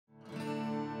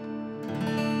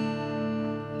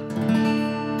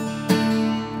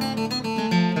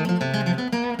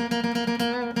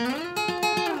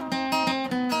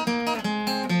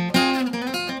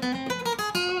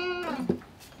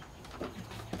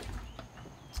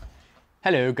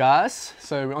Hello guys,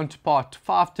 so we're on to part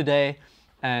 5 today,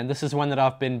 and this is one that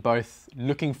I've been both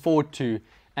looking forward to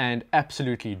and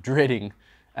absolutely dreading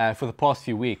for the past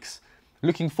few weeks.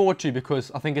 Looking forward to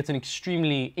because I think it's an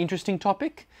extremely interesting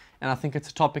topic, and I think it's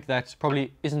a topic that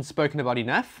probably isn't spoken about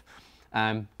enough,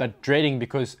 but dreading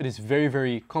because it is very,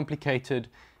 very complicated,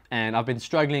 and I've been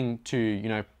struggling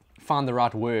to, find the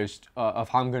right words of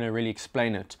how I'm going to really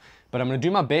explain it. But I'm going to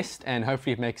do my best, and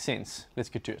hopefully it makes sense. Let's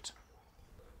get to it.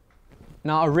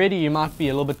 Now already you might be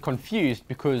a little bit confused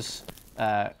because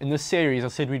in this series I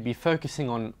said we'd be focusing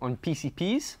on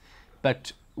PCPs,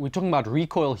 but we're talking about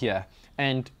recoil here,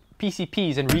 and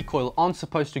PCPs and recoil aren't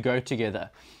supposed to go together.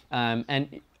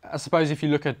 And I suppose if you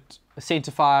look at a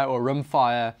centerfire or a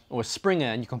rimfire or a springer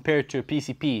and you compare it to a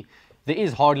PCP, there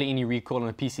is hardly any recoil on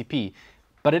a PCP.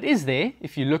 But it is there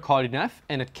if you look hard enough,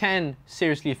 and it can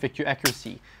seriously affect your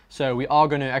accuracy. So we are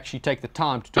going to actually take the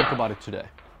time to talk about it today.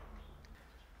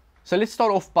 So let's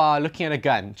start off by looking at a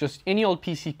gun, just any old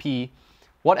PCP.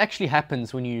 What actually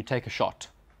happens when you take a shot?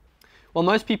 Well,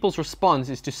 most people's response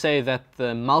is to say that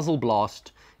the muzzle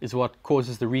blast is what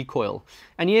causes the recoil.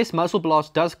 And yes, muzzle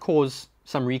blast does cause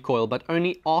some recoil, but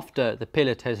only after the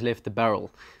pellet has left the barrel.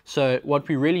 So what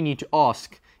we really need to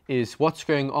ask is what's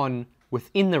going on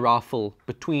within the rifle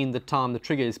between the time the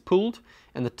trigger is pulled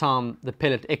and the time the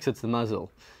pellet exits the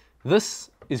muzzle. This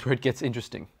is where it gets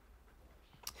interesting.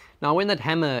 Now when that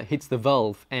hammer hits the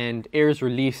valve and air is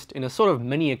released in a sort of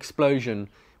mini explosion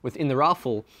within the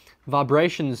rifle,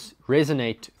 vibrations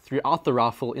resonate throughout the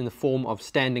rifle in the form of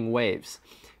standing waves.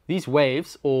 These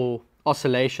waves, or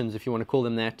oscillations if you want to call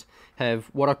them that, have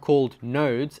what are called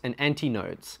nodes and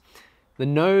antinodes. The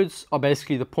nodes are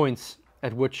basically the points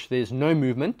at which there's no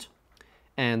movement,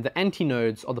 and the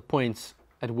antinodes are the points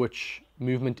at which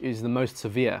movement is the most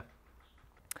severe.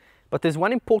 But there's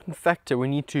one important factor we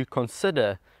need to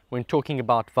consider when talking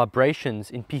about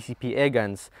vibrations in PCP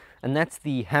airguns, and that's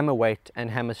the hammer weight and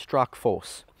hammer strike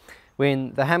force.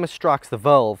 When the hammer strikes the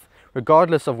valve,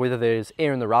 regardless of whether there's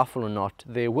air in the rifle or not,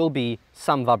 there will be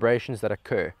some vibrations that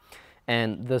occur,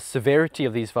 and the severity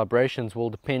of these vibrations will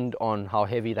depend on how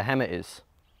heavy the hammer is.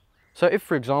 So if,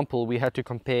 for example, we had to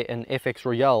compare an FX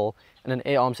Royale and an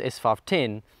Air Arms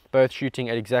S510, both shooting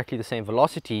at exactly the same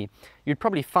velocity, you'd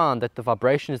probably find that the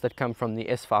vibrations that come from the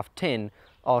S510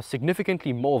 are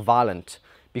significantly more violent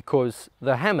because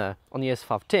the hammer on the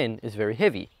S510 is very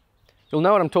heavy. You'll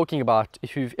know what I'm talking about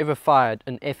if you've ever fired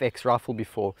an FX rifle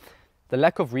before. The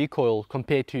lack of recoil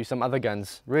compared to some other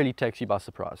guns really takes you by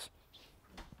surprise.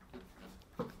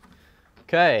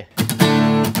 Okay.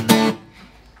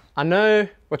 I know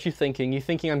what you're thinking. You're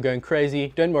thinking I'm going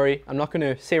crazy. Don't worry, I'm not going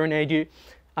to serenade you.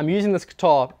 I'm using this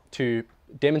guitar to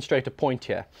demonstrate a point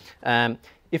here.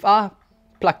 If I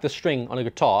pluck the string on a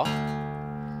guitar,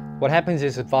 what happens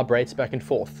is it vibrates back and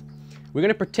forth. We're going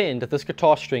to pretend that this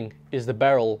guitar string is the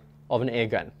barrel of an air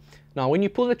gun. Now when you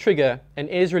pull the trigger and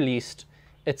air is released,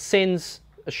 it sends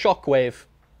a shock wave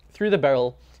through the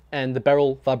barrel and the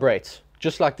barrel vibrates,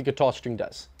 just like the guitar string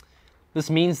does.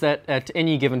 This means that at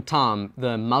any given time,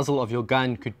 the muzzle of your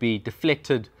gun could be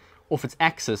deflected off its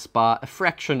axis by a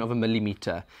fraction of a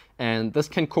millimeter, and this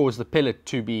can cause the pellet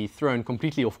to be thrown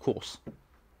completely off course.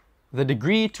 The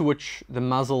degree to which the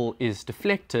muzzle is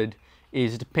deflected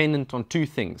is dependent on two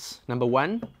things. Number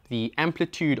one, the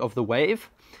amplitude of the wave,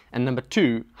 and number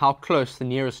two, how close the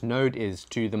nearest node is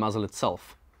to the muzzle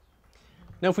itself.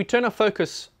 Now if we turn our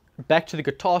focus back to the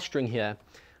guitar string here,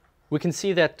 we can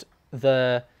see that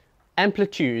the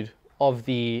amplitude of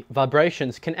the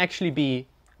vibrations can actually be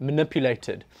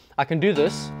manipulated. I can do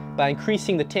this by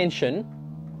increasing the tension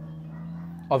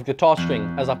of the guitar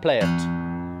string as I play it.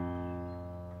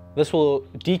 This will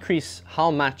decrease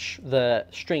how much the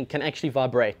string can actually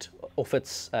vibrate off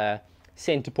its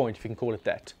center point, if you can call it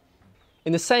that.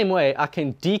 In the same way, I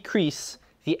can decrease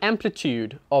the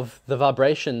amplitude of the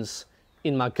vibrations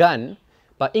in my gun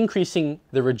by increasing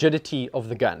the rigidity of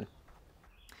the gun.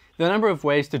 There are a number of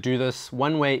ways to do this.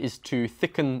 One way is to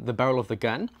thicken the barrel of the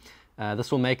gun.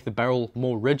 This will make the barrel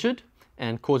more rigid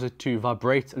and cause it to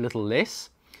vibrate a little less.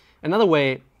 Another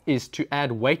way is to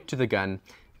add weight to the gun,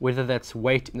 whether that's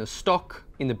weight in the stock,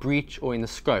 in the breech, or in the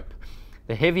scope.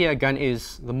 The heavier a gun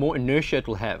is, the more inertia it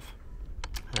will have.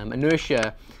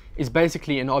 Inertia is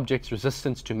basically an object's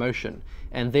resistance to motion,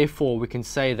 and therefore we can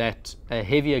say that a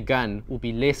heavier gun will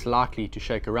be less likely to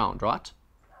shake around, right?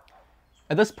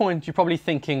 At this point, you're probably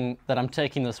thinking that I'm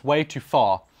taking this way too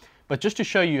far, but just to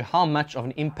show you how much of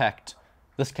an impact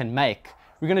this can make,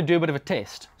 we're going to do a bit of a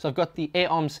test. So I've got the Air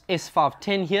Arms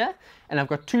S510 here, and I've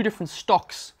got two different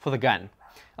stocks for the gun.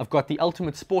 I've got the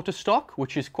Ultimate Sporter stock,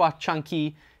 which is quite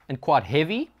chunky and quite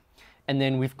heavy, and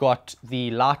then we've got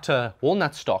the lighter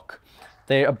walnut stock.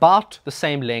 They're about the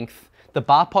same length. The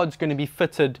bipod's going to be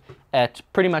fitted at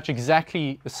pretty much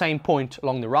exactly the same point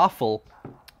along the rifle.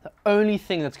 The only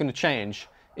thing that's going to change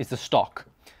is the stock.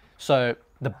 So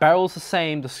the barrel's the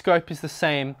same, the scope is the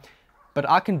same, but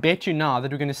I can bet you now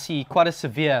that we're going to see quite a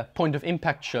severe point of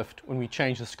impact shift when we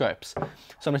change the scopes. So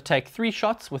I'm going to take 3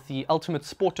 shots with the Ultimate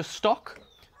Sporter stock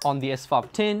on the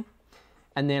S510,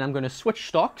 and then I'm going to switch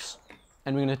stocks,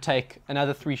 and we're going to take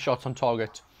another 3 shots on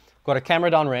target. Got a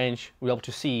camera down range, we'll be able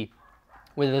to see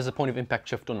whether there's a point of impact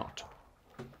shift or not.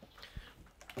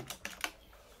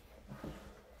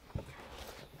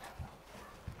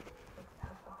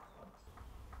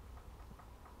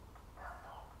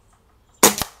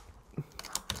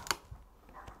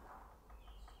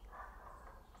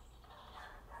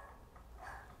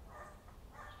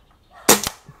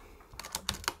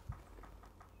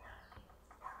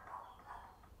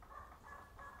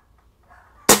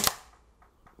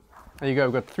 There you go,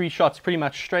 we've got 3 shots pretty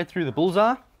much straight through the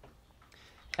bullseye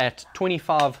at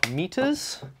 25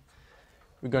 meters.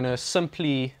 We're going to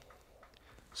simply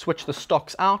switch the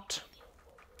stocks out.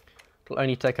 It'll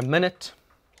only take a minute.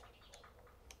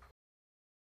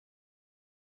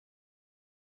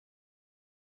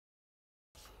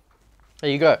 There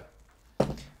you go.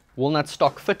 Walnut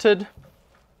stock fitted.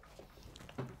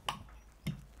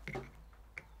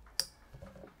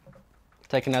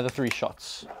 Take another 3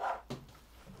 shots.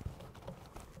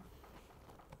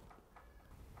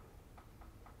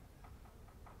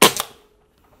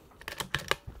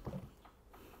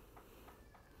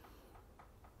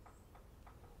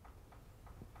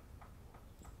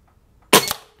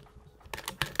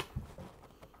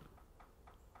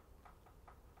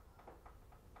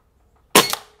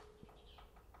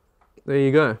 There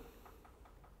you go.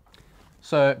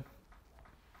 So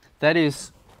that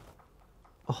is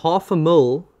a 0.5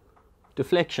 mil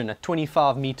deflection at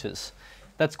 25 meters.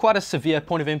 That's quite a severe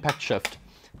point of impact shift.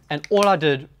 And all I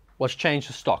did was change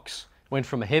the stocks. Went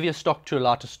from a heavier stock to a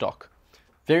lighter stock.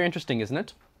 Very interesting, isn't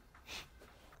it?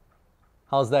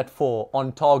 How's that for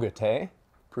on target, hey?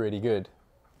 Pretty good.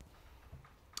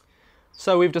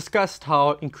 So we've discussed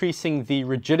how increasing the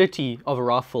rigidity of a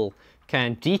rifle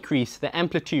can decrease the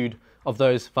amplitude of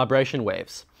those vibration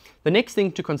waves. The next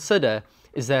thing to consider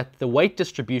is that the weight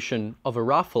distribution of a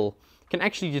rifle can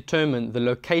actually determine the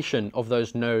location of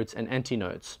those nodes and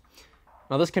antinodes.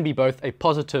 Now this can be both a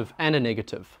positive and a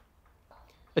negative.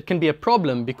 It can be a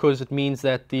problem because it means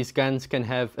that these guns can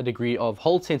have a degree of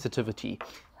hold sensitivity.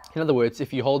 In other words,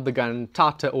 if you hold the gun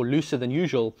tighter or looser than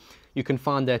usual, you can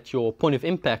find that your point of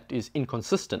impact is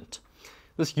inconsistent.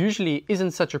 This usually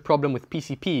isn't such a problem with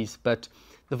PCPs, but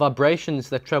the vibrations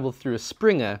that travel through a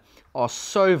Springer are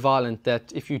so violent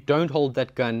that if you don't hold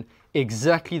that gun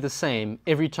exactly the same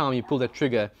every time you pull that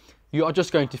trigger, you are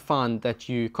just going to find that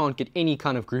you can't get any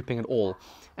kind of grouping at all.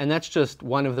 And that's just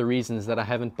one of the reasons that I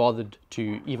haven't bothered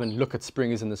to even look at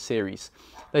Springers in the series.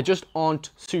 They just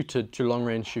aren't suited to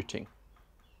long-range shooting.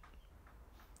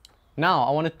 Now,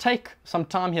 I want to take some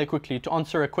time here quickly to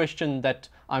answer a question that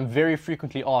I'm very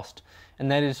frequently asked,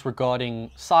 and that is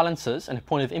regarding silencers and a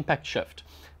point of impact shift.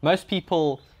 Most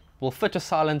people will fit a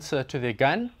silencer to their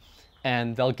gun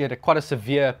and they'll get quite a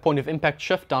severe point of impact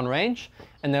shift downrange,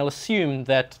 and they'll assume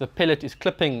that the pellet is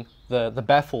clipping the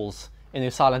baffles in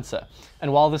their silencer.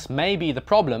 And while this may be the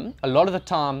problem, a lot of the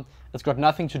time it's got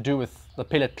nothing to do with the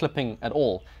pellet clipping at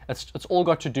all. It's all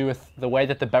got to do with the way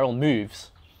that the barrel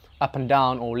moves up and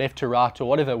down or left to right or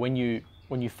whatever when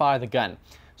you fire the gun.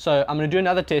 So I'm going to do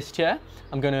another test here.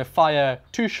 I'm going to fire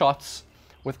 2 shots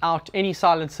without any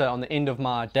silencer on the end of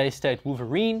my Daystate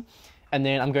Wolverine, and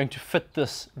then I'm going to fit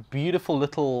this beautiful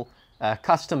little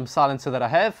custom silencer that I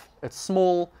have. It's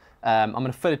small. I'm going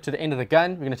to fit it to the end of the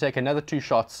gun. We're going to take another 2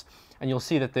 shots, and you'll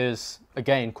see that there's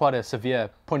again quite a severe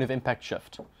point of impact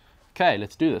shift. Okay,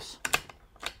 let's do this.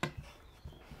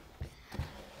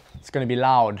 It's going to be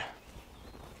loud.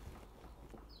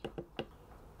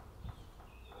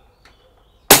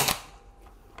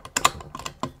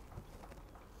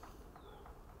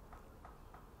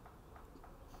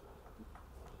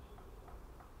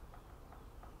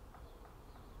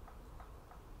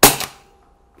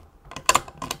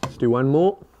 Do one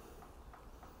more.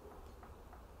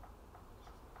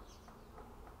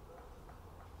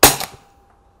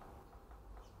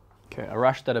 Okay, I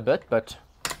rushed that a bit, but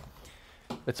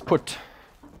let's put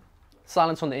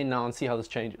silence on the end now and see how this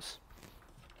changes.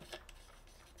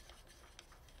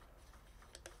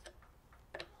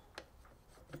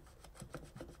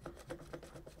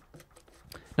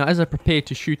 Now, as I prepare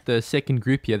to shoot the second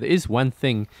group here, there is one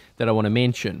thing that I want to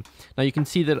mention. Now, you can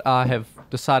see that I have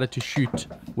decided to shoot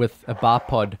with a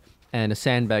bipod and a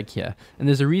sandbag here. And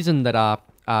there's a reason that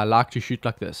I like to shoot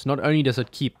like this. Not only does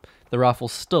it keep the rifle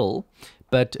still,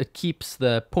 but it keeps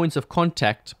the points of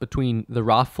contact between the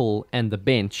rifle and the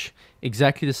bench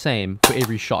exactly the same for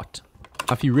every shot.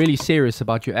 If you're really serious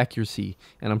about your accuracy,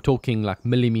 and I'm talking like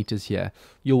millimeters here,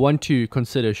 you'll want to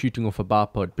consider shooting off a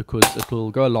bipod, because it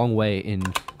will go a long way in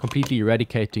completely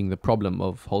eradicating the problem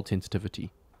of hold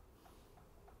sensitivity.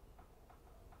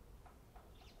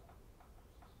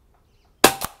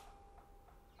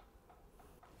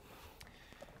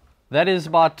 That is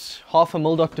about half a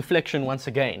mil-doc deflection once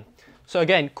again. So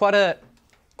again, quite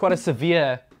a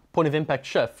severe point of impact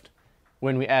shift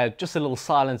when we add just a little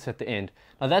silence at the end.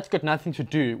 Now that's got nothing to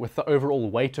do with the overall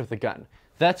weight of the gun.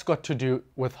 That's got to do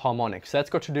with harmonics. That's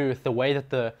got to do with the way that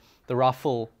the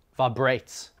rifle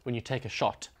vibrates when you take a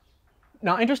shot.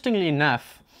 Now interestingly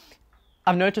enough,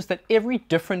 I've noticed that every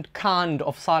different kind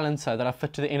of silencer that I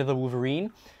fit to the end of the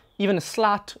Wolverine, even a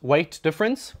slight weight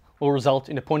difference will result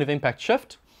in a point of impact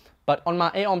shift. But on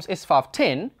my A-Arms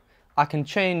S510, I can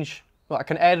I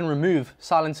can add and remove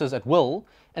silencers at will,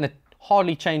 and it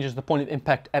hardly changes the point of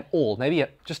impact at all, maybe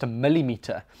just a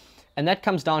millimeter. And that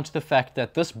comes down to the fact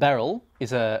that this barrel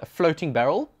is a floating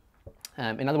barrel.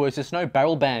 In other words, there's no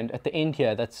barrel band at the end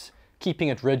here that's keeping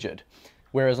it rigid.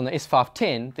 Whereas on the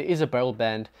S510, there is a barrel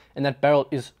band, and that barrel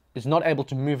is not able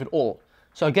to move at all.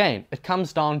 So again, it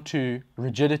comes down to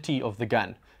rigidity of the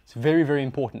gun. It's very, very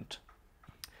important.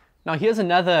 Now here's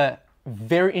another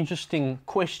very interesting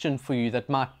question for you that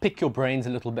might pick your brains a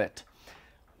little bit.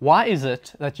 Why is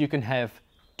it that you can have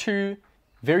two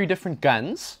very different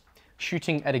guns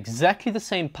shooting at exactly the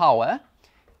same power,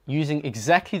 using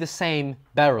exactly the same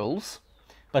barrels,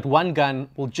 but one gun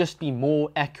will just be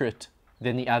more accurate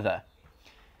than the other?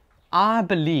 I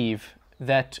believe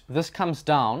that this comes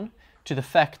down to the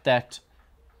fact that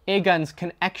air guns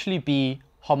can actually be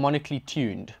harmonically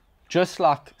tuned, just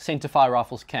like centerfire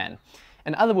rifles can.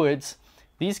 In other words,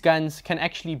 these guns can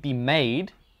actually be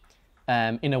made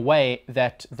in a way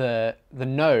that the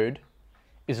node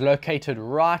is located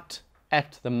right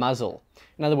at the muzzle.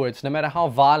 In other words, no matter how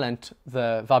violent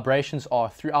the vibrations are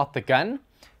throughout the gun,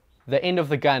 the end of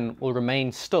the gun will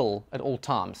remain still at all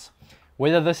times.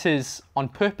 Whether this is on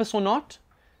purpose or not,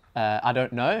 I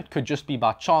don't know. It could just be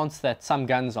by chance that some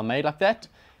guns are made like that,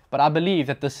 but I believe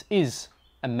that this is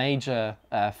a major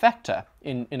factor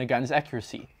in a gun's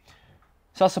accuracy.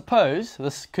 So I suppose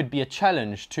this could be a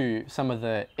challenge to some of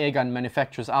the airgun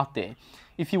manufacturers out there.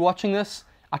 If you're watching this,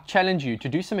 I challenge you to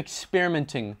do some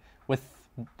experimenting with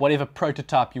whatever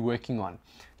prototype you're working on.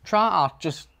 Try out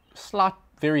just slight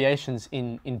variations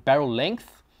in barrel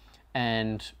length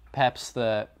and perhaps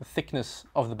the thickness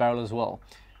of the barrel as well.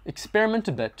 Experiment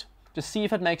a bit, just see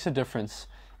if it makes a difference,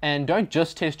 and don't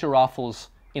just test your rifles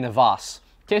in a vise.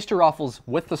 Test your rifles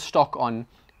with the stock on,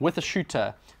 with a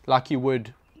shooter, like you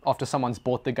would after someone's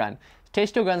bought the gun.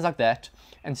 Test your guns like that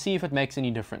and see if it makes any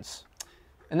difference.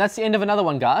 And that's the end of another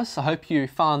one, guys. I hope you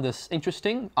found this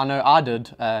interesting. I know I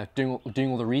did,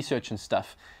 doing all the research and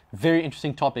stuff. Very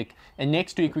interesting topic. And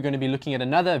next week we're going to be looking at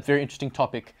another very interesting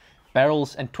topic,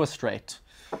 barrels and twist rate.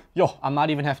 Yo, I might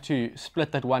even have to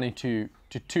split that one into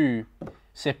two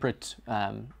separate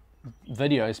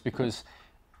videos, because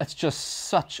it's just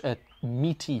such a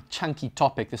meaty, chunky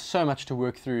topic. There's so much to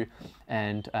work through,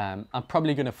 and I'm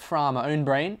probably going to fry my own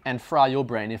brain and fry your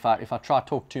brain if I try to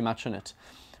talk too much on it.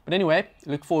 But anyway,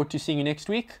 look forward to seeing you next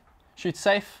week. Shoot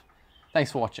safe.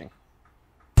 Thanks for watching.